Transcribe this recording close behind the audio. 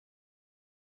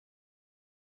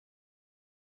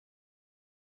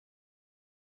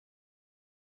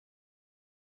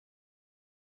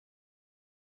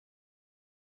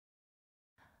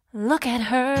Look at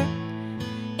her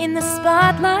in the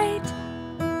spotlight.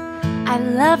 I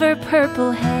love her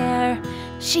purple hair.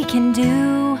 She can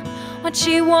do what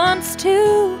she wants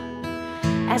to,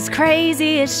 as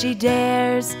crazy as she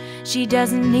dares. She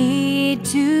doesn't need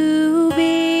to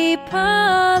be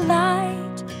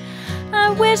polite.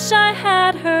 I wish I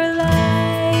had her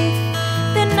life,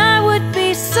 then I would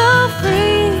be so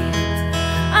free.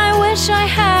 I wish I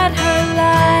had her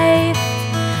life,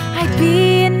 I'd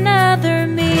be another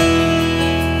me.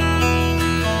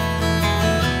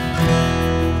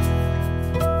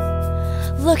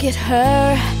 Look at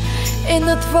her in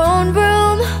the throne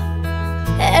room,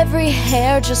 every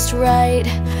hair just right.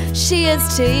 She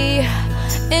has tea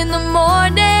in the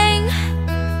morning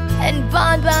and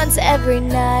bonbons every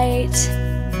night.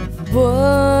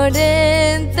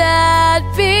 Wouldn't that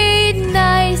be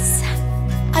nice?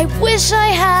 I wish I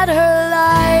had her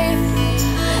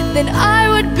life, then I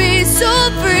would be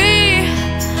so free.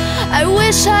 I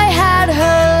wish I had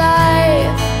her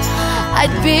life,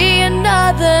 I'd be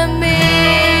another me.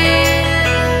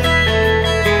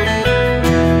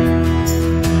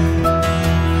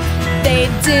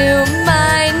 They'd do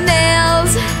my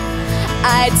nails,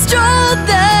 I'd stroll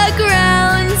the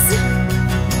grounds.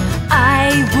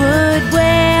 I would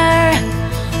wear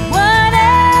whatever,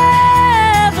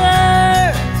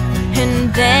 and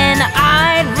then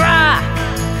I'd rock.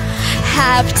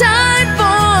 Have time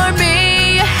for me,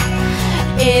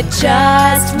 it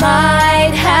just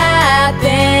might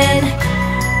happen.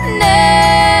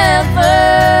 Never.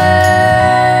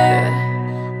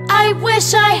 I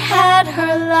wish I had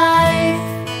her life,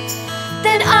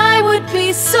 then I would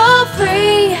be so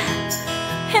free,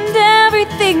 and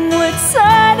everything would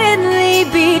suddenly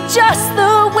be just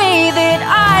the way that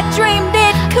I dreamed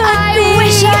it could be. I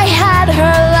wish I had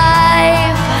her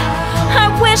life, I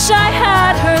wish I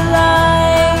had her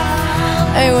life,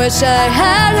 I wish I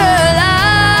had her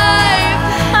life,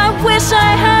 I wish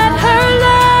I had her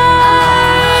life.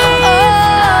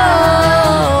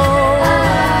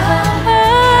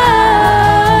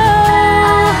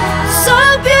 So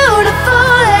beautiful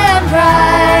and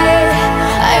bright,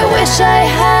 I wish I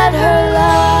had